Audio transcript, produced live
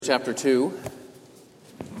Chapter 2.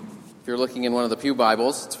 If you're looking in one of the Pew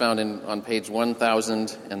Bibles, it's found on page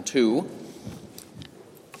 1002.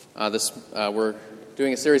 We're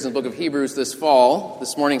doing a series in the book of Hebrews this fall.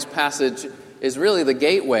 This morning's passage is really the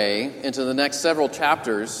gateway into the next several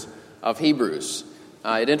chapters of Hebrews.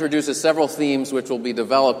 It introduces several themes which will be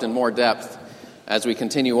developed in more depth as we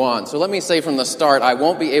continue on. So let me say from the start, I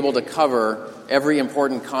won't be able to cover every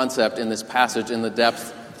important concept in this passage in the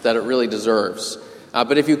depth that it really deserves.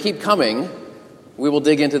 But if you keep coming, we will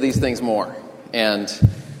dig into these things more. And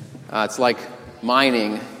it's like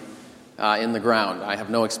mining in the ground. I have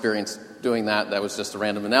no experience doing that. That was just a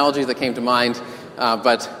random analogy that came to mind.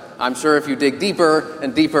 But I'm sure if you dig deeper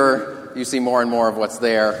and deeper, you see more and more of what's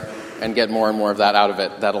there and get more and more of that out of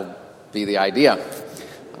it. That'll be the idea.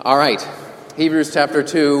 All right. Hebrews chapter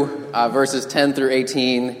 2, verses 10 through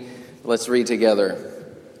 18. Let's read together.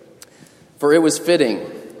 For it was fitting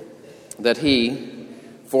that he,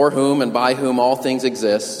 for whom and by whom all things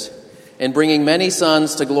exist, in bringing many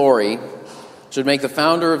sons to glory, should make the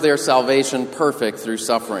founder of their salvation perfect through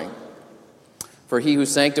suffering. For he who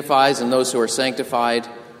sanctifies and those who are sanctified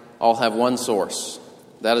all have one source.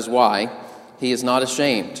 That is why he is not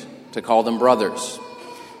ashamed to call them brothers,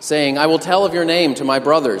 saying, I will tell of your name to my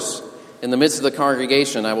brothers. In the midst of the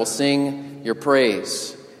congregation I will sing your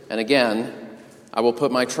praise. And again, I will put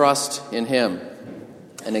my trust in him.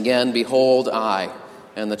 And again, behold, I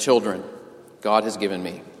and the children God has given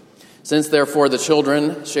me. Since therefore the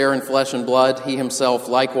children share in flesh and blood, he himself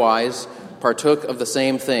likewise partook of the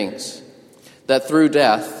same things, that through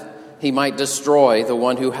death he might destroy the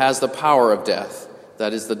one who has the power of death,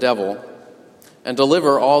 that is the devil, and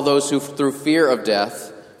deliver all those who through fear of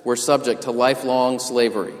death were subject to lifelong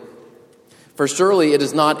slavery. For surely it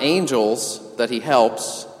is not angels that he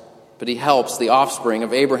helps, but he helps the offspring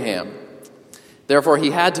of Abraham. Therefore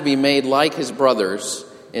he had to be made like his brothers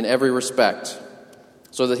in every respect,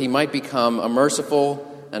 so that he might become a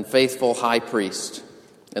merciful and faithful high priest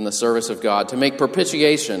in the service of God, to make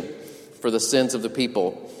propitiation for the sins of the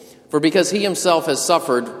people. For because he himself has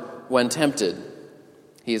suffered when tempted,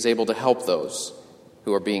 he is able to help those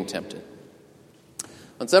who are being tempted.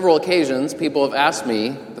 On several occasions, people have asked me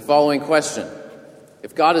the following question.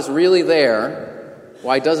 If God is really there,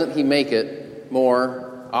 why doesn't he make it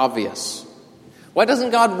more obvious? Why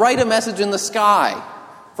doesn't God write a message in the sky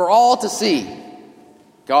for all to see?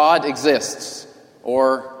 God exists,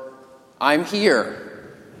 or I'm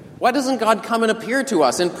here. Why doesn't God come and appear to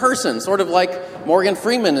us in person, sort of like Morgan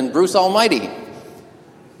Freeman and Bruce Almighty?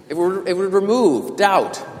 It would remove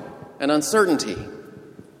doubt and uncertainty.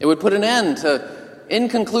 It would put an end to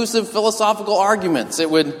inconclusive philosophical arguments. It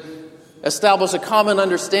would establish a common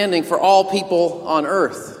understanding for all people on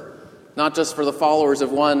earth, not just for the followers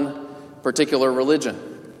of one particular religion.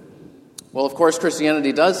 Well, of course,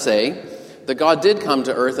 Christianity does say that God did come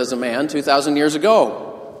to earth as a man 2,000 years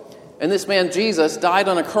ago. And this man, Jesus, died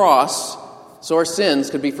on a cross so our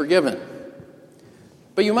sins could be forgiven.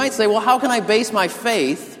 But you might say, well, how can I base my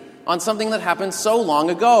faith on something that happened so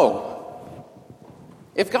long ago?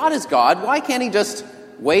 If God is God, why can't he just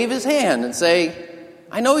wave his hand and say,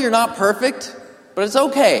 I know you're not perfect, but it's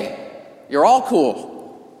okay. You're all cool.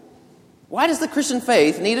 Why does the Christian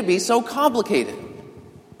faith need to be so complicated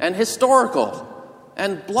and historical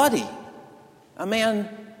and bloody? A man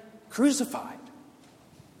crucified.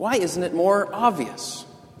 Why isn't it more obvious?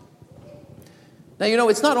 Now,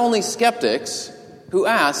 it's not only skeptics who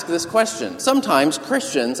ask this question. Sometimes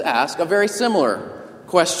Christians ask a very similar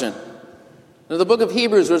question. Now, the book of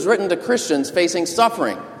Hebrews was written to Christians facing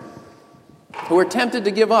suffering, who were tempted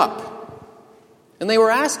to give up. And they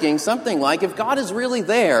were asking something like, if God is really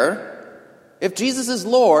there, if Jesus is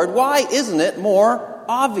Lord, why isn't it more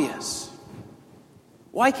obvious?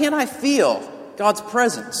 Why can't I feel God's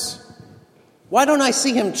presence? Why don't I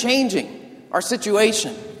see him changing our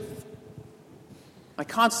situation? I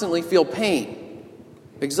constantly feel pain,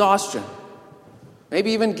 exhaustion,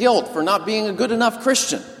 maybe even guilt for not being a good enough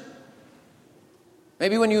Christian.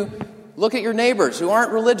 Maybe when you look at your neighbors who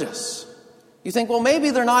aren't religious, you think, well,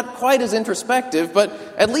 maybe they're not quite as introspective, but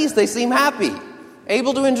at least they seem happy,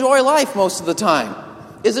 able to enjoy life most of the time.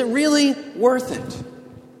 Is it really worth it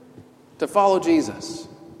to follow Jesus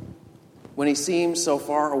when he seems so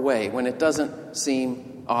far away, when it doesn't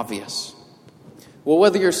seem obvious? Well,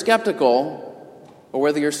 whether you're skeptical or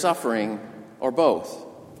whether you're suffering or both,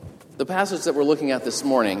 the passage that we're looking at this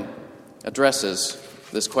morning addresses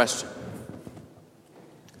this question.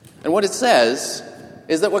 And what it says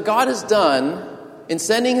is that what God has done in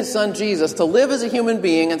sending his son Jesus to live as a human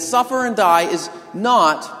being and suffer and die is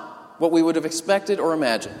not what we would have expected or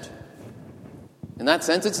imagined. In that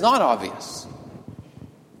sense, it's not obvious.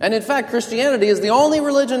 And in fact, Christianity is the only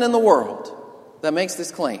religion in the world that makes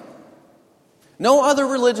this claim. No other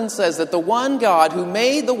religion says that the one God who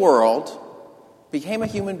made the world became a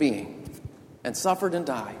human being and suffered and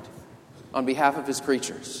died on behalf of his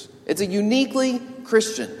creatures. It's a uniquely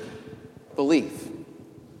Christian belief.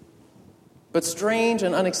 But strange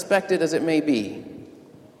and unexpected as it may be,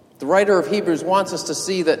 the writer of Hebrews wants us to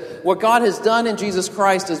see that what God has done in Jesus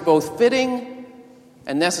Christ is both fitting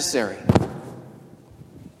and necessary.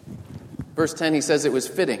 Verse 10, he says it was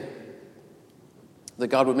fitting that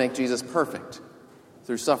God would make Jesus perfect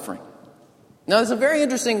through suffering. Now, it's a very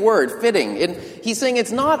interesting word, fitting. He's saying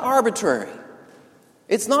it's not arbitrary.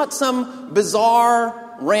 It's not some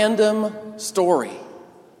bizarre, random story,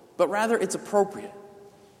 but rather it's appropriate,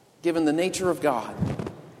 given the nature of God.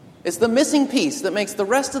 It's the missing piece that makes the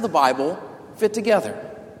rest of the Bible fit together.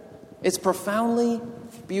 It's profoundly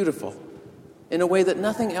beautiful in a way that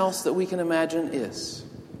nothing else that we can imagine is.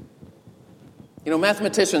 You know,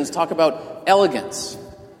 mathematicians talk about elegance.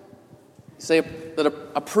 Say that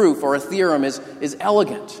a proof or a theorem is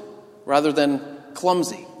elegant rather than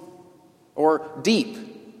clumsy, or deep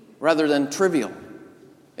rather than trivial.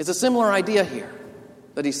 It's a similar idea here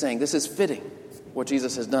that he's saying this is fitting, what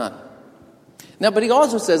Jesus has done. Now, but he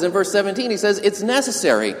also says in verse 17, he says it's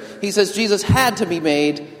necessary. He says Jesus had to be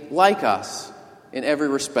made like us in every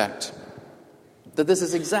respect. That this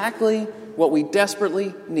is exactly what we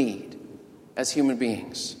desperately need as human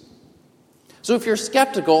beings. So if you're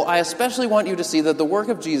skeptical, I especially want you to see that the work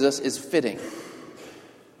of Jesus is fitting.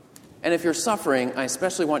 And if you're suffering, I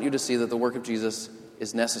especially want you to see that the work of Jesus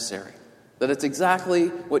is necessary. That it's exactly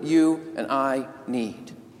what you and I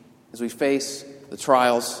need as we face the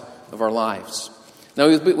trials of our lives. Now,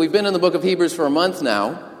 we've been in the book of Hebrews for a month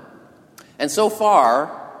now, and so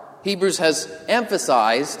far, Hebrews has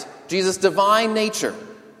emphasized Jesus' divine nature.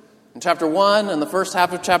 In chapter 1 and the first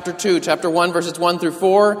half of chapter 2, chapter 1, verses 1 through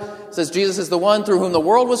 4, says Jesus is the one through whom the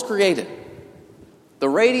world was created, the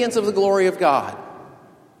radiance of the glory of God,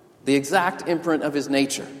 the exact imprint of his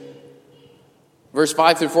nature. Verse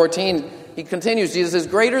 5 through 14, he continues, Jesus is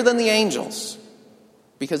greater than the angels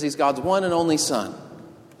because he's God's one and only Son,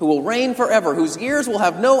 who will reign forever, whose years will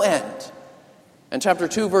have no end. And chapter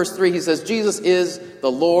 2, verse 3, he says, Jesus is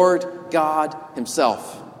the Lord God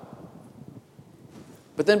himself.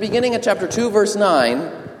 But then beginning at chapter 2, verse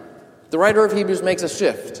 9, the writer of Hebrews makes a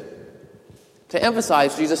shift to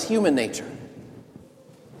emphasize Jesus' human nature.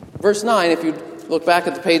 Verse 9, if you look back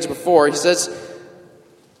at the page before, he says,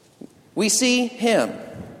 we see him.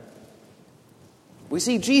 We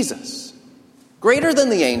see Jesus, greater than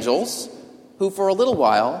the angels, who for a little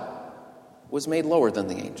while was made lower than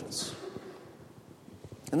the angels.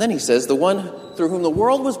 And then he says, the one through whom the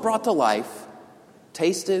world was brought to life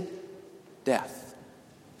tasted death.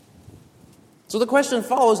 So the question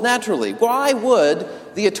follows naturally. Why would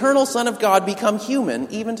the eternal Son of God become human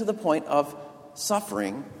even to the point of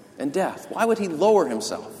suffering and death? Why would he lower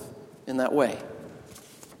himself in that way?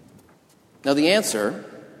 Now the answer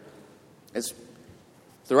is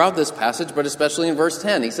throughout this passage, but especially in verse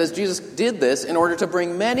 10. He says Jesus did this in order to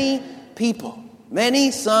bring many people,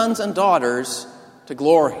 many sons and daughters to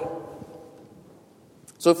glory.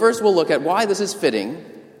 So first we'll look at why this is fitting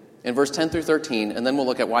in verse 10 through 13, and then we'll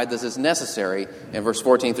look at why this is necessary in verse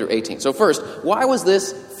 14 through 18. So first, why was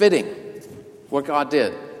this fitting, what God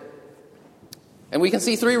did? And we can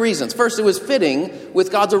see three reasons. First, it was fitting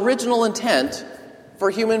with God's original intent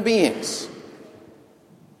for human beings.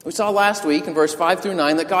 We saw last week in verse 5 through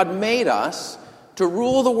 9 that God made us to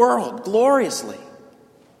rule the world gloriously,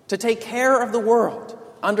 to take care of the world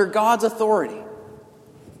under God's authority.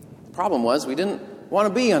 The problem was we didn't want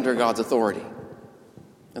to be under God's authority.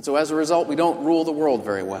 And so as a result, we don't rule the world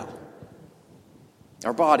very well.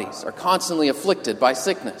 Our bodies are constantly afflicted by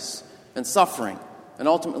sickness and suffering and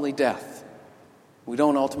ultimately death. We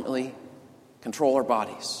don't ultimately control our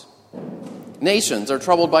bodies. Nations are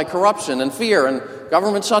troubled by corruption and fear and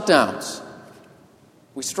government shutdowns.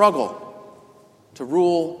 We struggle to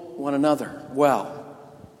rule one another well.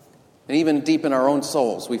 And even deep in our own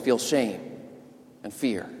souls, we feel shame and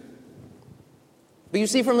fear. But you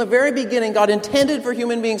see, from the very beginning, God intended for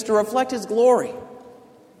human beings to reflect his glory,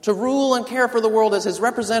 to rule and care for the world as his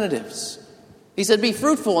representatives. He said, be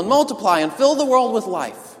fruitful and multiply and fill the world with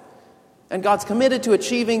life. And God's committed to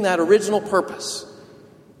achieving that original purpose.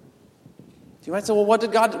 You might say,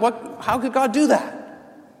 well, how could God do that?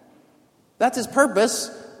 That's his purpose,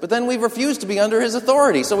 but then we refuse to be under his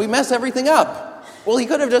authority, so we mess everything up. Well, he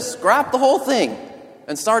could have just scrapped the whole thing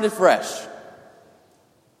and started fresh.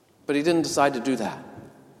 But he didn't decide to do that.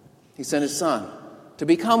 He sent his Son to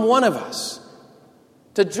become one of us,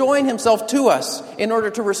 to join himself to us in order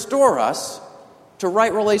to restore us to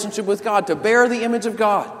right relationship with God, to bear the image of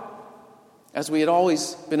God, as we had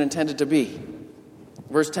always been intended to be.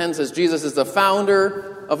 Verse 10 says, Jesus is the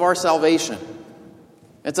founder of our salvation.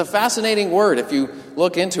 It's a fascinating word if you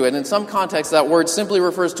look into it. In some contexts, that word simply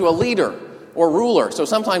refers to a leader or ruler. So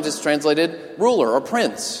sometimes it's translated ruler or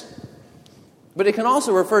prince. But it can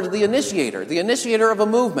also refer to the initiator of a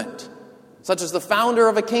movement, such as the founder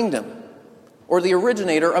of a kingdom or the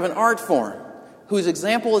originator of an art form, whose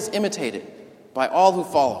example is imitated by all who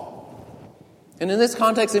follow. And in this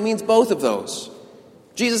context, it means both of those.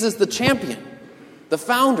 Jesus is the champion, the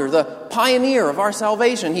founder, the pioneer of our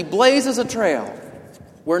salvation. He blazes a trail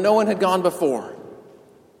where no one had gone before.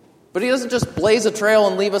 But he doesn't just blaze a trail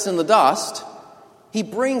and leave us in the dust. He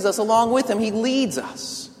brings us along with him. He leads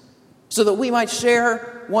us so that we might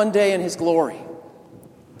share one day in his glory,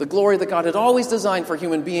 the glory that God had always designed for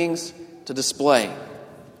human beings to display.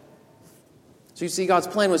 So you see, God's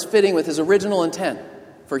plan was fitting with his original intent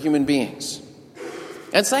for human beings.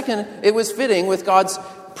 And second, it was fitting with God's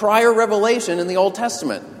prior revelation in the Old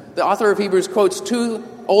Testament. The author of Hebrews quotes two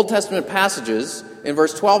Old Testament passages in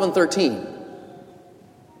verse 12 and 13.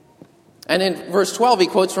 And in verse 12, he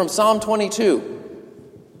quotes from Psalm 22.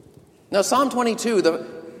 Now, Psalm 22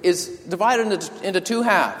 is divided into two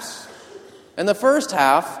halves. And the first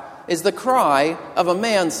half is the cry of a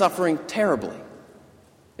man suffering terribly.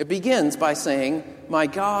 It begins by saying, my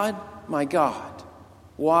God,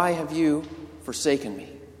 why have you forsaken me?"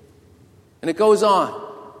 And it goes on,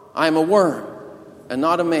 "I am a worm and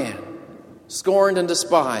not a man, scorned and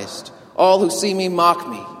despised. All who see me mock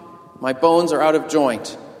me. My bones are out of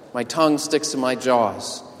joint. My tongue sticks to my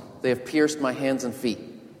jaws. They have pierced my hands and feet.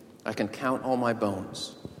 I can count all my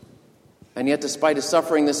bones." And yet, despite his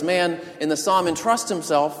suffering, this man in the psalm entrusts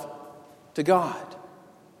himself to God.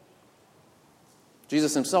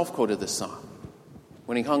 Jesus himself quoted this psalm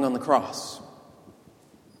when he hung on the cross.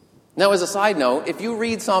 Now, as a side note, if you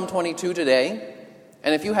read Psalm 22 today,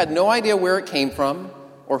 and if you had no idea where it came from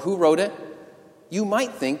or who wrote it, you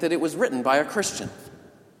might think that it was written by a Christian,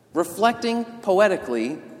 reflecting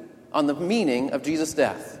poetically on the meaning of Jesus'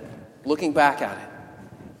 death, looking back at it.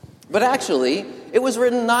 But actually, it was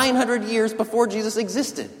written 900 years before Jesus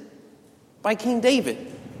existed by King David.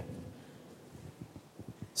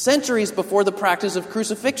 Centuries before the practice of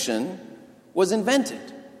crucifixion was invented,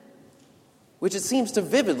 which it seems to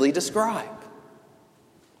vividly describe.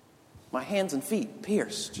 My hands and feet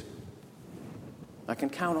pierced. I can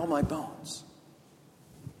count all my bones.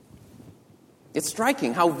 It's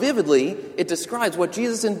striking how vividly it describes what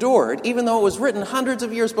Jesus endured, even though it was written hundreds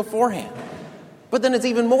of years beforehand. But then it's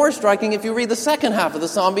even more striking if you read the second half of the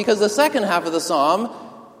psalm, because the second half of the psalm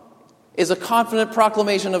is a confident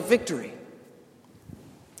proclamation of victory.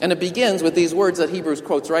 And it begins with these words that Hebrews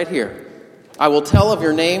quotes right here. "I will tell of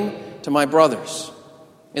your name to my brothers.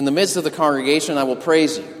 In the midst of the congregation I will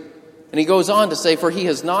praise you." And he goes on to say, For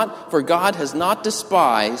God has not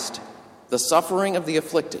despised the suffering of the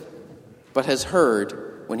afflicted, but has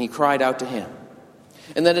heard when he cried out to him."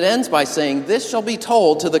 And then it ends by saying, "This shall be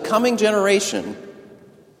told to the coming generation.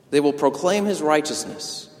 They will proclaim his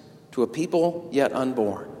righteousness to a people yet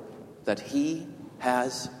unborn, that he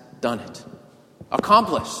has done it."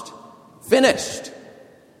 Accomplished. Finished.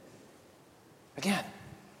 Again,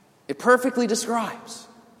 it perfectly describes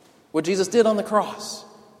what Jesus did on the cross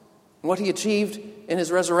and what he achieved in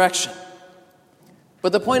his resurrection.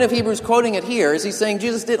 But the point of Hebrews quoting it here is he's saying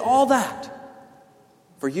Jesus did all that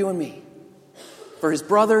for you and me, for his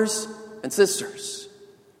brothers and sisters,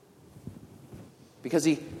 because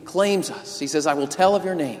he claims us. He says, "I will tell of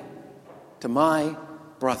your name to my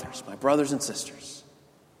brothers and sisters."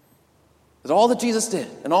 That all that Jesus did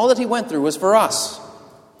and all that he went through was for us.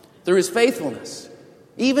 Through his faithfulness,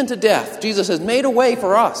 even to death, Jesus has made a way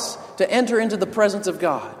for us to enter into the presence of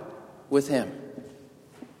God with him.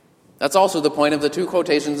 That's also the point of the two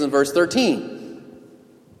quotations in verse 13.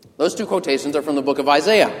 Those two quotations are from the book of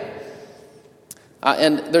Isaiah.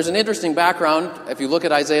 And there's an interesting background. If you look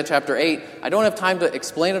at Isaiah chapter 8, I don't have time to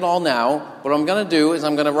explain it all now. What I'm going to do is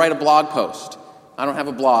I'm going to write a blog post. I don't have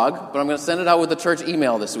a blog, but I'm going to send it out with the church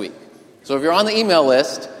email this week. So if you're on the email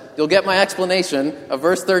list, you'll get my explanation of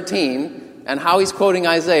verse 13 and how he's quoting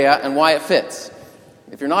Isaiah and why it fits.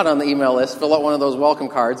 If you're not on the email list, fill out one of those welcome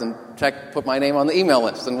cards and put my name on the email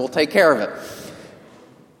list, and we'll take care of it.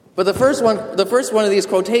 But the first one of these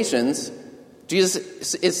quotations,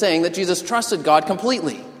 Jesus is saying that Jesus trusted God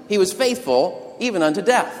completely. He was faithful even unto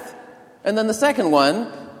death. And then the second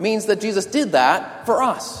one means that Jesus did that for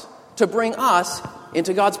us, to bring us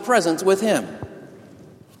into God's presence with him.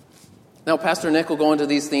 Now, Pastor Nick will go into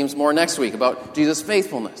these themes more next week about Jesus'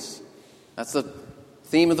 faithfulness. That's the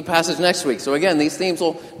theme of the passage next week. So again, these themes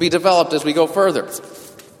will be developed as we go further.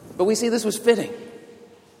 But we see this was fitting.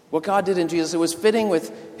 What God did in Jesus, it was fitting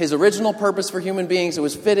with his original purpose for human beings. It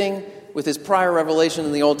was fitting with his prior revelation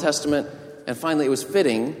in the Old Testament. And finally, it was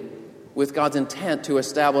fitting with God's intent to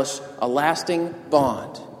establish a lasting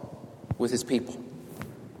bond with his people.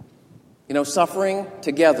 You know, suffering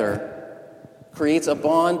together creates a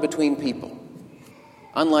bond between people,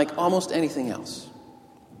 unlike almost anything else.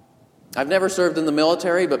 I've never served in the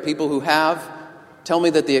military, but people who have tell me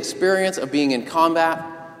that the experience of being in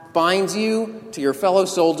combat binds you to your fellow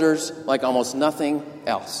soldiers like almost nothing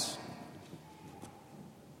else.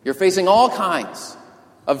 You're facing all kinds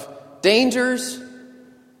of dangers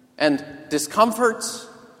and discomforts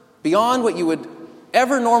beyond what you would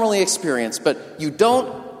ever normally experience, but you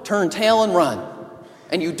don't turn tail and run.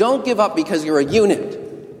 And you don't give up because you're a unit.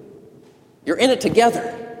 You're in it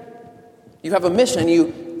together. You have a mission.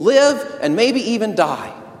 You live and maybe even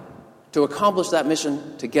die to accomplish that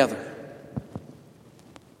mission together.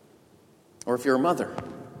 Or if you're a mother,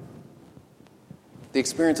 the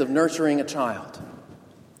experience of nurturing a child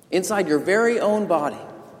inside your very own body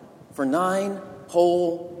for 9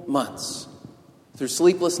 whole months, through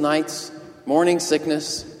sleepless nights, morning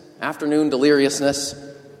sickness, afternoon deliriousness,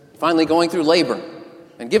 finally going through labor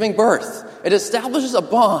and giving birth. It establishes a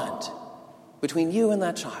bond between you and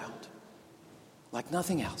that child like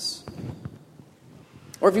nothing else.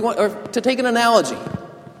 Or if you want, or to take an analogy,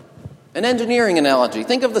 an engineering analogy,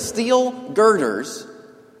 think of the steel girders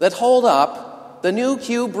that hold up the new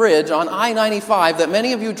Q Bridge on I-95 that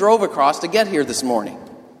many of you drove across to get here this morning.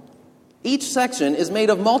 Each section is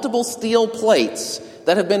made of multiple steel plates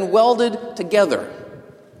that have been welded together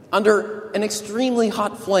under an extremely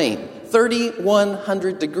hot flame,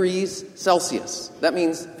 3,100 degrees Celsius. That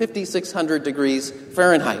means 5,600 degrees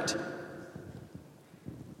Fahrenheit.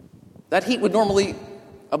 That heat would normally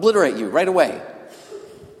obliterate you right away.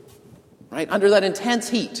 Right? Under that intense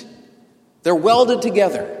heat, they're welded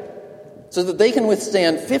together so that they can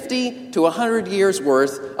withstand 50 to 100 years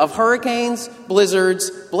worth of hurricanes, blizzards,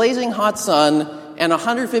 blazing hot sun, and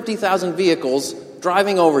 150,000 vehicles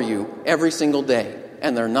driving over you every single day.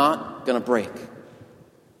 And they're not going to break.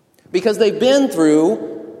 Because they've been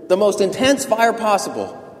through the most intense fire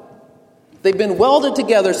possible. They've been welded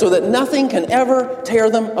together so that nothing can ever tear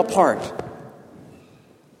them apart.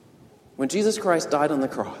 When Jesus Christ died on the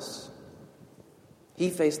cross, he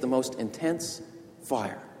faced the most intense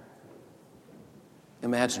fire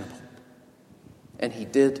imaginable. And he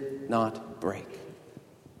did not break.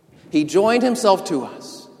 He joined himself to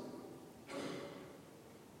us.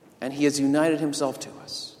 And he has united himself to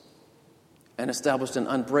us and established an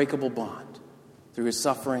unbreakable bond through his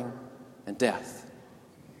suffering and death.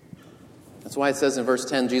 That's why it says in verse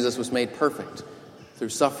 10, Jesus was made perfect through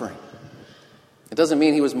suffering. It doesn't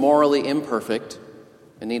mean he was morally imperfect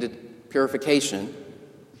and needed purification.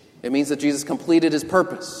 It means that Jesus completed his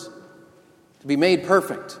purpose. To be made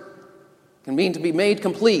perfect can mean to be made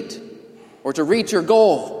complete or to reach your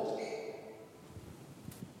goal.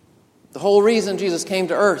 The whole reason Jesus came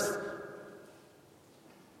to earth,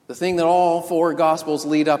 the thing that all 4 Gospels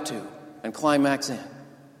lead up to and climax in,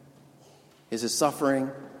 is his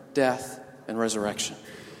suffering, death, and resurrection.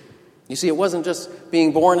 You see, it wasn't just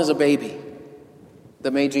being born as a baby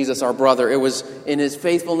that made Jesus our brother. It was in his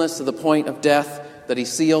faithfulness to the point of death that he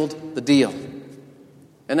sealed the deal.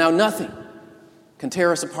 And now nothing can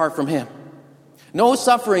tear us apart from him. No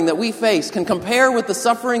suffering that we face can compare with the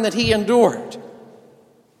suffering that he endured.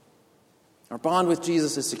 Our bond with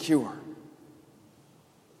Jesus is secure.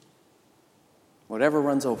 Whatever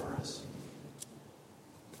runs over us,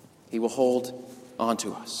 he will hold on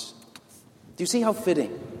to us. Do you see how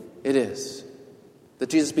fitting it is that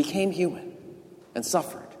Jesus became human and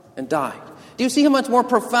suffered and died? Do you see how much more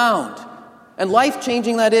profound and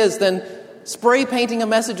life-changing that is than spray painting a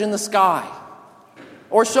message in the sky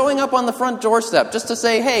or showing up on the front doorstep just to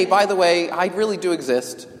say, hey, by the way, I really do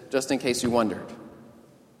exist, just in case you wondered?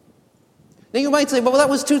 Now you might say, well, that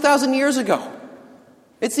was 2,000 years ago.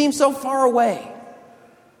 It seems so far away.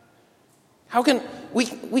 How can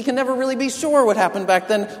we can never really be sure what happened back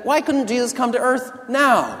then? Why couldn't Jesus come to earth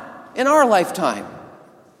now, in our lifetime?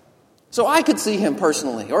 So I could see him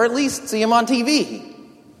personally, or at least see him on TV.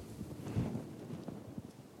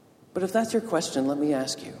 But if that's your question, let me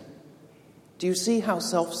ask you, do you see how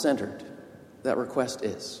self-centered that request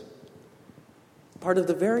is? Part of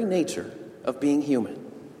the very nature of being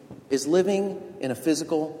human is living in a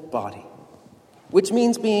physical body, which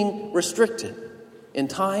means being restricted in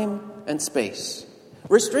time and space,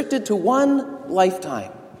 restricted to one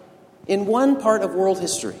lifetime in one part of world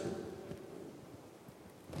history.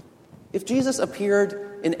 If Jesus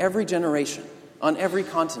appeared in every generation, on every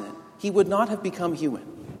continent, he would not have become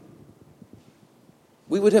human.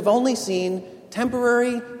 We would have only seen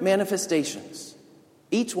temporary manifestations,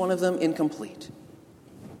 each one of them incomplete.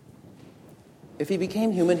 If he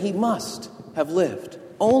became human, he must have lived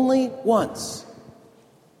only once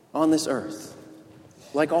on this earth,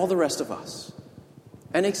 like all the rest of us,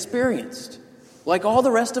 and experienced, like all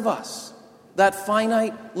the rest of us, that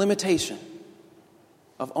finite limitation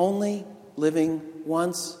of only living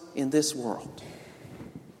once in this world.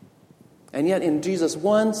 And yet in Jesus'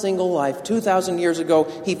 one single life, 2,000 years ago,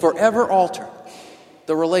 he forever altered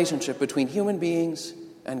the relationship between human beings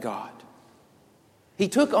and God. He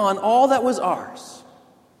took on all that was ours,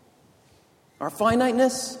 our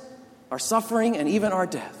finiteness, our suffering, and even our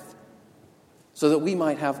death, so that we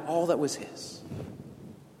might have all that was his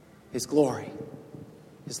glory,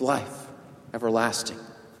 his life everlasting.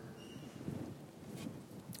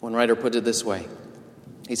 One writer put it this way.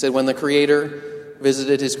 He said, when the Creator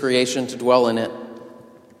visited his creation to dwell in it,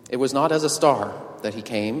 it was not as a star that he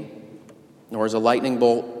came, nor as a lightning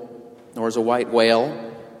bolt, nor as a white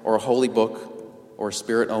whale, or a holy book, or a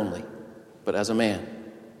spirit only, but as a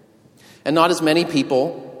man. And not as many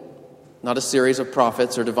people, not a series of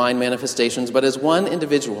prophets or divine manifestations, but as one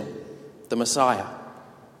individual, the Messiah,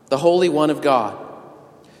 the Holy One of God.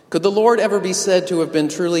 Could the Lord ever be said to have been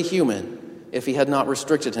truly human if he had not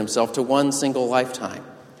restricted himself to one single lifetime,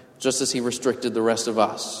 just as he restricted the rest of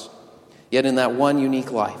us? Yet in that one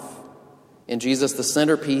unique life, in Jesus, the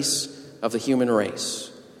centerpiece of the human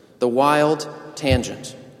race, the wild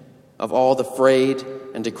tangent of all the frayed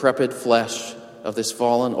and decrepit flesh of this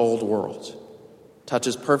fallen old world,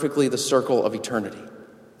 touches perfectly the circle of eternity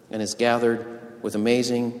and is gathered with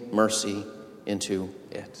amazing mercy into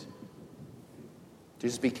it.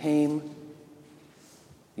 Jesus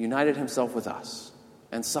united himself with us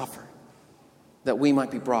and suffered that we might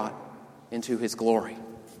be brought into his glory.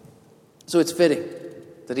 So it's fitting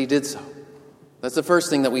that he did so. That's the first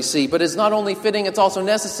thing that we see. But it's not only fitting, it's also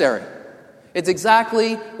necessary. It's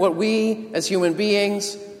exactly what we as human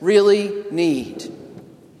beings really need.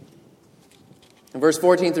 And verse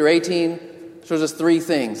 14 through 18 shows us three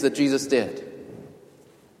things that Jesus did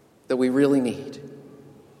that we really need.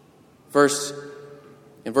 First,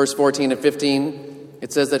 in verse 14 and 15,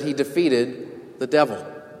 it says that he defeated the devil.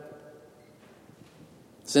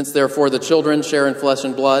 Since therefore the children share in flesh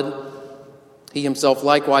and blood, he himself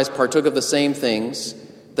likewise partook of the same things,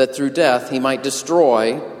 that through death he might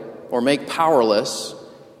destroy or make powerless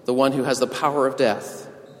the one who has the power of death,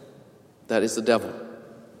 that is the devil.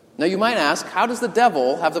 Now you might ask, how does the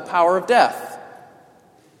devil have the power of death?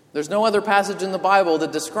 There's no other passage in the Bible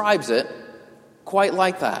that describes it quite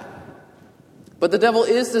like that. But the devil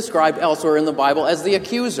is described elsewhere in the Bible as the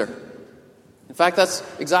accuser. In fact, that's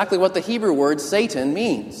exactly what the Hebrew word Satan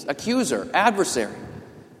means. Accuser, adversary.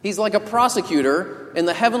 He's like a prosecutor in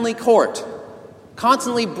the heavenly court,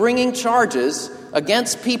 constantly bringing charges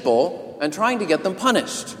against people and trying to get them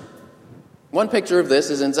punished. One picture of this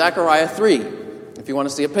is in Zechariah 3, if you want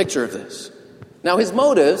to see a picture of this. Now his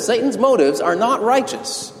motives, Satan's motives, are not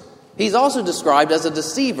righteous. He's also described as a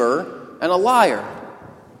deceiver and a liar.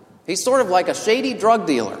 He's sort of like a shady drug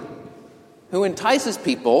dealer who entices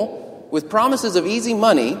people with promises of easy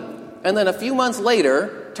money and then a few months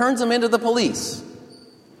later turns them into the police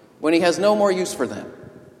when he has no more use for them.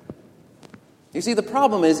 You see, the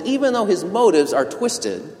problem is, even though his motives are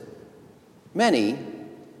twisted, many,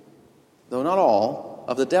 though not all,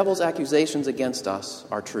 of the devil's accusations against us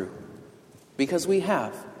are true. Because we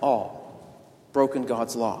have all broken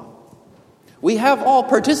God's law. We have all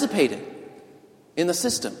participated in the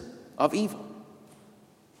system of evil.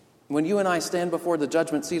 When you and I stand before the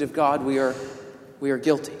judgment seat of God, we are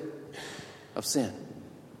guilty of sin.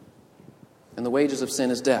 And the wages of sin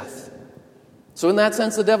is death. So in that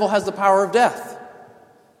sense, the devil has the power of death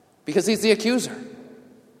because he's the accuser.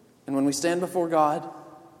 And when we stand before God,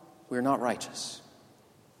 we are not righteous.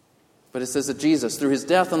 But it says that Jesus, through his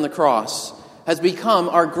death on the cross, has become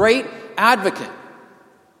our great advocate,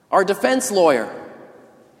 our defense lawyer.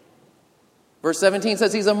 Verse 17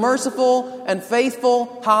 says he's a merciful and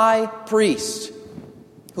faithful high priest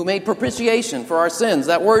who made propitiation for our sins.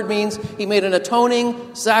 That word means he made an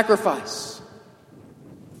atoning sacrifice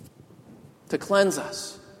to cleanse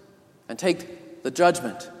us and take the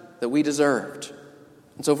judgment that we deserved.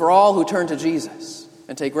 And so for all who turn to Jesus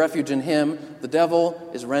and take refuge in him, the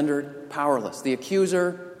devil is rendered powerless. The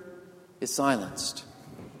accuser is silenced.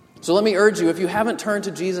 So let me urge you, if you haven't turned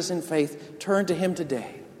to Jesus in faith, turn to him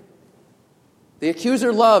today. The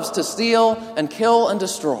accuser loves to steal and kill and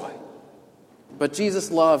destroy. But Jesus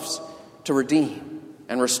loves to redeem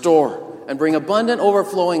and restore and bring abundant,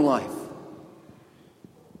 overflowing life.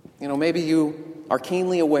 Maybe you are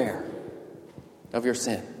keenly aware of your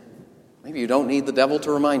sin. Maybe you don't need the devil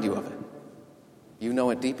to remind you of it. You know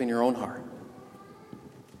it deep in your own heart.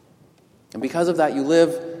 And because of that, you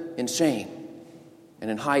live in shame and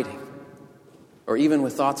in hiding, or even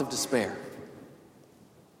with thoughts of despair.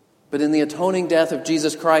 But in the atoning death of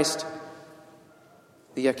Jesus Christ,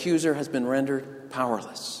 the accuser has been rendered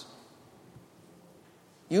powerless.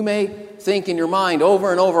 You may think in your mind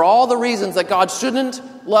over and over all the reasons that God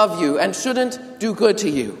shouldn't love you and shouldn't do good to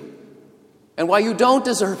you, and why you don't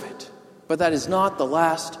deserve it. But that is not the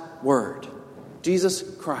last word. Jesus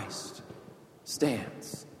Christ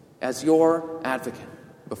stands as your advocate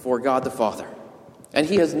before God the Father. And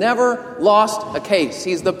he has never lost a case.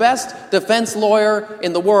 He's the best defense lawyer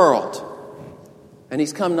in the world. And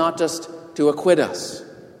he's come not just to acquit us,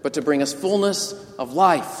 but to bring us fullness of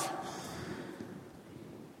life.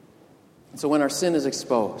 And so when our sin is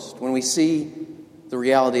exposed, when we see the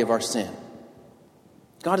reality of our sin,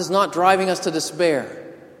 God is not driving us to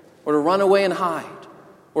despair or to run away and hide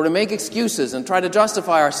or to make excuses and try to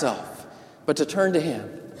justify ourselves, but to turn to him,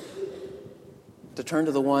 to turn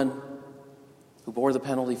to the one who bore the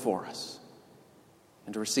penalty for us,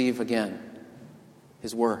 and to receive again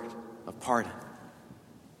his word of pardon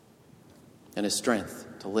and his strength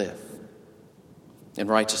to live in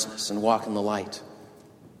righteousness and walk in the light.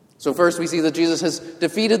 So first we see that Jesus has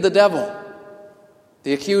defeated the devil,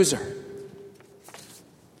 the accuser.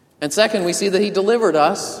 And second, we see that he delivered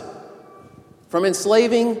us from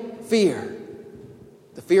enslaving fear,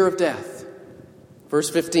 the fear of death. Verse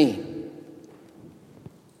 15.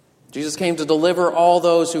 Jesus came to deliver all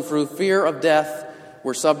those who through fear of death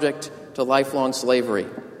were subject to lifelong slavery.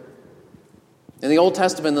 In the Old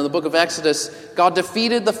Testament, in the book of Exodus, God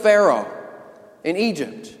defeated the Pharaoh in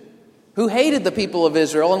Egypt, who hated the people of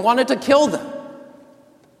Israel and wanted to kill them.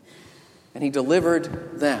 And he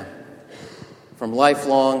delivered them from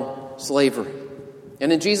lifelong slavery.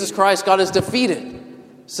 And in Jesus Christ, God has defeated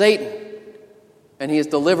Satan, and he has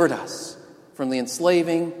delivered us from the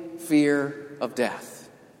enslaving fear of death.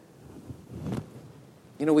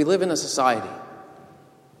 We live in a society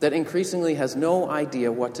that increasingly has no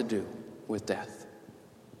idea what to do with death.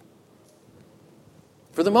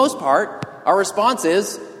 For the most part, our response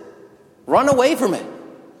is run away from it.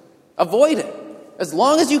 Avoid it as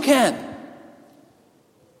long as you can.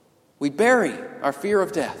 We bury our fear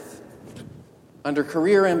of death under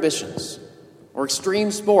career ambitions or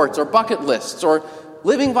extreme sports or bucket lists or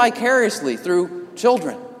living vicariously through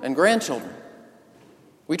children and grandchildren.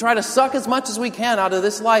 We try to suck as much as we can out of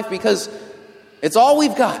this life because it's all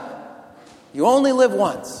we've got. You only live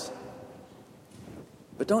once.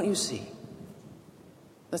 But don't you see?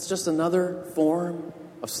 That's just another form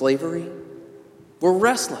of slavery. We're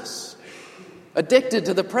restless, addicted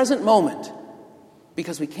to the present moment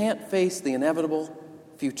because we can't face the inevitable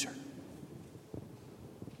future.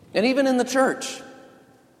 And even in the church,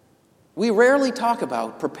 we rarely talk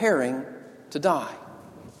about preparing to die.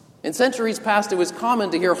 In centuries past, it was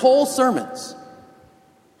common to hear whole sermons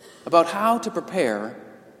about how to prepare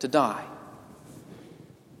to die.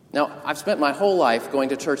 Now, I've spent my whole life going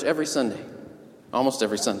to church every Sunday, almost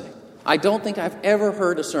every Sunday. I don't think I've ever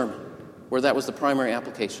heard a sermon where that was the primary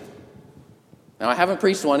application. Now, I haven't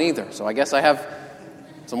preached one either, so I guess I have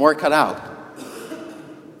some work cut out.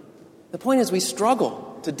 The point is, we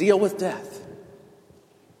struggle to deal with death.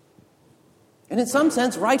 And in some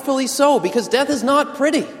sense, rightfully so, because death is not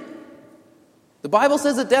pretty. The Bible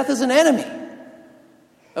says that death is an enemy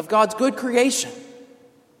of God's good creation.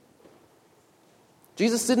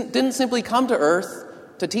 Jesus didn't simply come to earth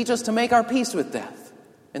to teach us to make our peace with death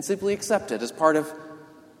and simply accept it as part of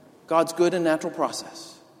God's good and natural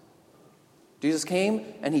process. Jesus came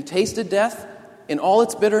and he tasted death in all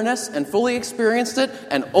its bitterness and fully experienced it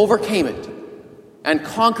and overcame it and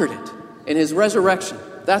conquered it in his resurrection.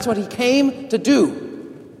 That's what he came to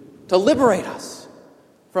do, to liberate us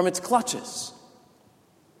from its clutches.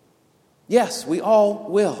 Yes, we all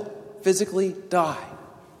will physically die.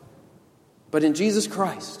 But in Jesus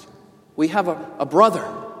Christ, we have a brother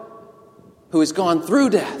who has gone through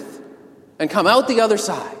death and come out the other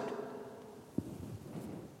side.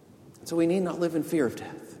 So we need not live in fear of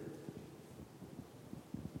death.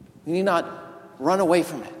 We need not run away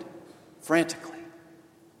from it frantically.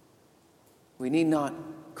 We need not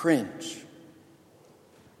cringe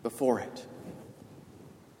before it,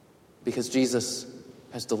 because Jesus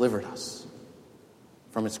has delivered us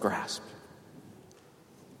from its grasp.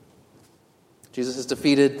 Jesus has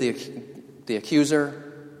defeated the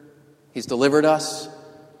accuser. He's delivered us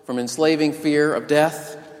from enslaving fear of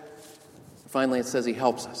death. Finally, it says he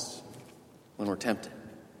helps us when we're tempted.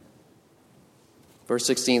 Verse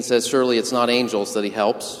 16 says, surely it's not angels that he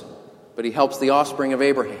helps, but he helps the offspring of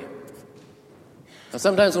Abraham. Now,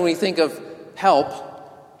 sometimes when we think of help,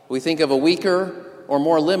 we think of a weaker or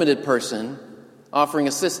more limited person offering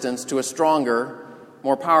assistance to a stronger,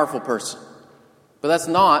 more powerful person. But that's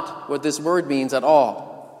not what this word means at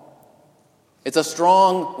all. It's a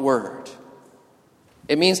strong word.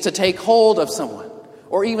 It means to take hold of someone,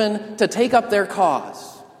 or even to take up their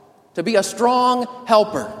cause, to be a strong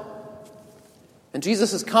helper. And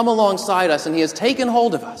Jesus has come alongside us, and he has taken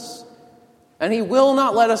hold of us, and he will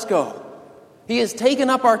not let us go. He has taken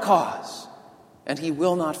up our cause, and he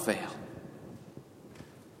will not fail.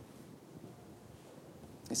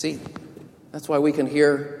 You see, that's why we can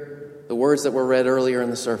hear the words that were read earlier in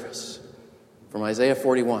the service from Isaiah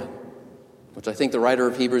 41, which I think the writer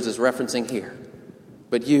of Hebrews is referencing here.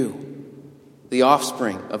 But you, the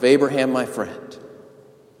offspring of Abraham, my friend,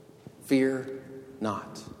 fear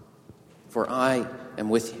not, for I am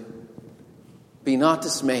with you. Be not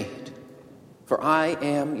dismayed, for I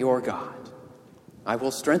am your God. I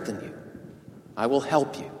will strengthen you. I will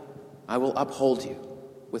help you. I will uphold you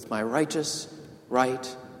with my righteous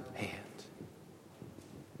right hand.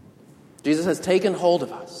 Jesus has taken hold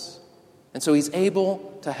of us, and so he's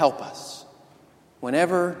able to help us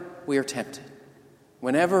whenever we are tempted,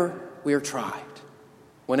 whenever we are tried,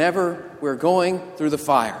 whenever we're going through the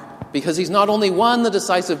fire. Because he's not only won the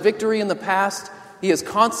decisive victory in the past, he is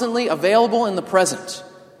constantly available in the present.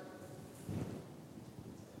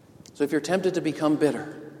 So if you're tempted to become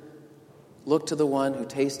bitter, look to the one who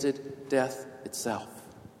tasted death itself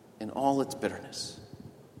in all its bitterness.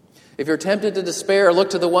 If you're tempted to despair,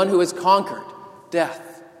 look to the one who has conquered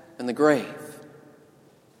death and the grave.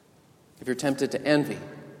 If you're tempted to envy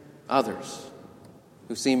others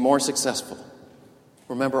who seem more successful,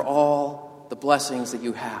 remember all the blessings that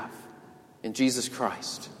you have in Jesus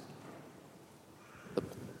Christ, the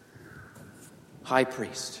high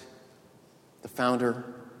priest, the founder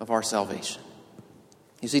of our salvation.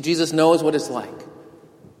 You see, Jesus knows what it's like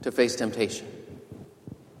to face temptation.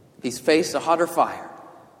 He's faced a hotter fire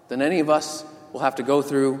than any of us will have to go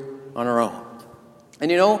through on our own.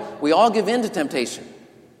 And you know, we all give in to temptation.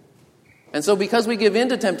 And so because we give in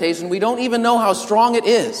to temptation, we don't even know how strong it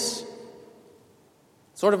is.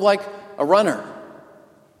 Sort of like a runner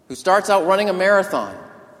who starts out running a marathon,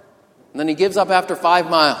 and then he gives up after 5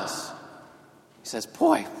 miles. He says,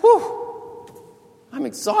 boy, I'm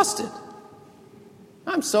exhausted.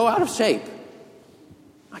 I'm so out of shape.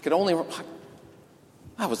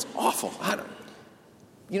 That was awful.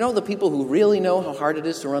 You know the people who really know how hard it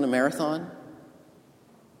is to run a marathon?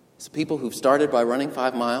 It's the people who've started by running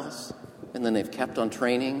 5 miles, and then they've kept on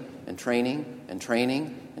training and training and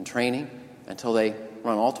training and training until they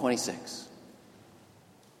run all 26.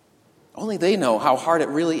 Only they know how hard it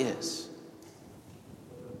really is.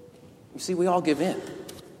 You see, we all give in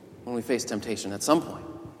when we face temptation at some point.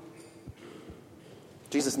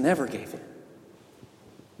 Jesus never gave in.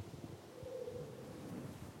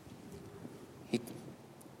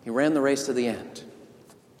 He ran the race to the end.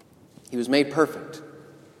 He was made perfect.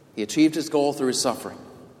 He achieved his goal through his suffering,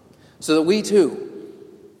 so that we too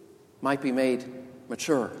might be made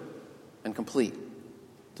mature and complete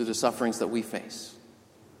through the sufferings that we face,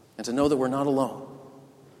 and to know that we're not alone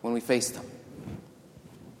when we face them.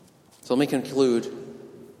 So let me conclude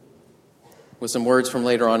with some words from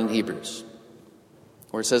later on in Hebrews,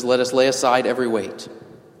 where it says, let us lay aside every weight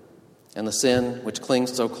and the sin which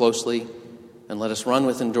clings so closely, and let us run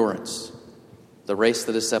with endurance the race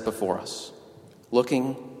that is set before us,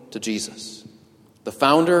 looking to Jesus, the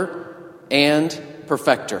founder and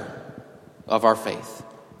perfecter of our faith,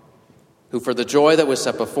 who for the joy that was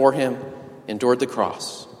set before him endured the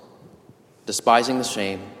cross, despising the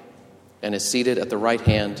shame, and is seated at the right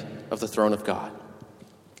hand of the throne of God.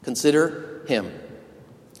 Consider him,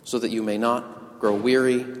 so that you may not grow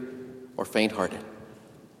weary or faint-hearted.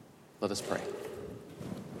 Let us pray.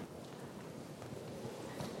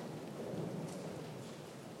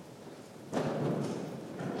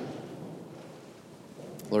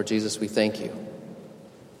 Lord Jesus, we thank you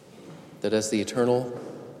that as the eternal,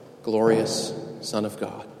 glorious Son of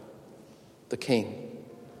God, the King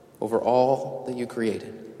over all that you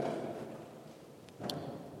created,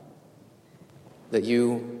 that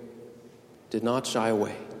you did not shy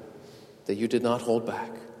away, that you did not hold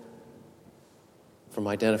back from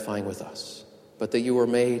identifying with us, but that you were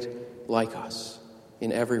made like us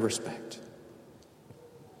in every respect,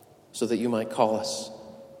 so that you might call us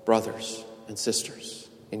brothers and sisters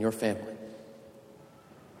in your family.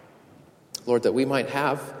 Lord, that we might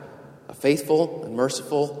have a faithful and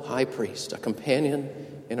merciful high priest, a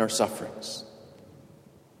companion in our sufferings,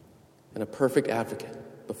 and a perfect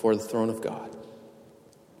advocate before the throne of God.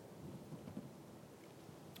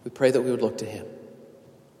 We pray that we would look to him.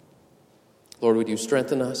 Lord, would you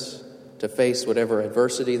strengthen us to face whatever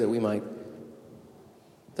adversity that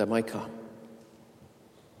might come,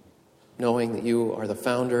 knowing that you are the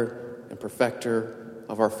founder and perfecter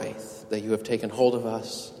of our faith, that you have taken hold of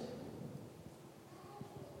us,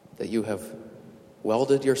 that you have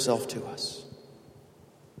welded yourself to us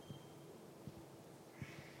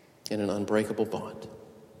in an unbreakable bond.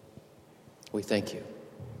 We thank you.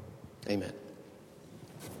 Amen.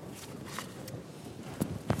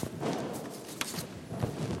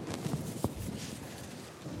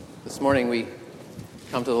 This morning we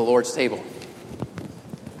come to the Lord's table,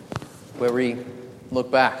 where we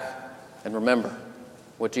look back and remember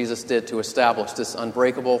what Jesus did to establish this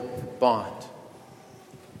unbreakable bond.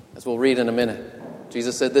 As we'll read in a minute,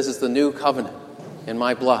 Jesus said, "This is the new covenant in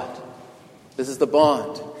my blood. This is the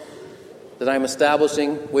bond that I'm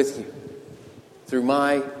establishing with you through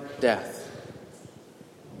my death."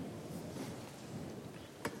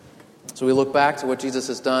 So we look back to what Jesus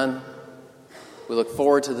has done. We look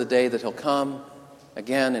forward to the day that he'll come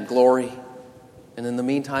again in glory. And in the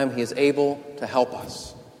meantime, he is able to help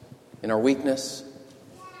us in our weakness,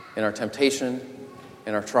 in our temptation,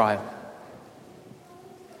 in our trial.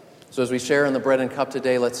 So as we share in the bread and cup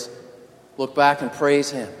today, let's look back and praise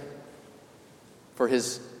him for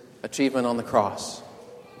his achievement on the cross.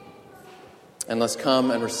 And let's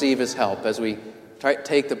come and receive his help. As we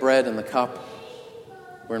take the bread and the cup,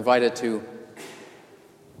 we're invited to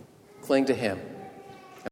cling to him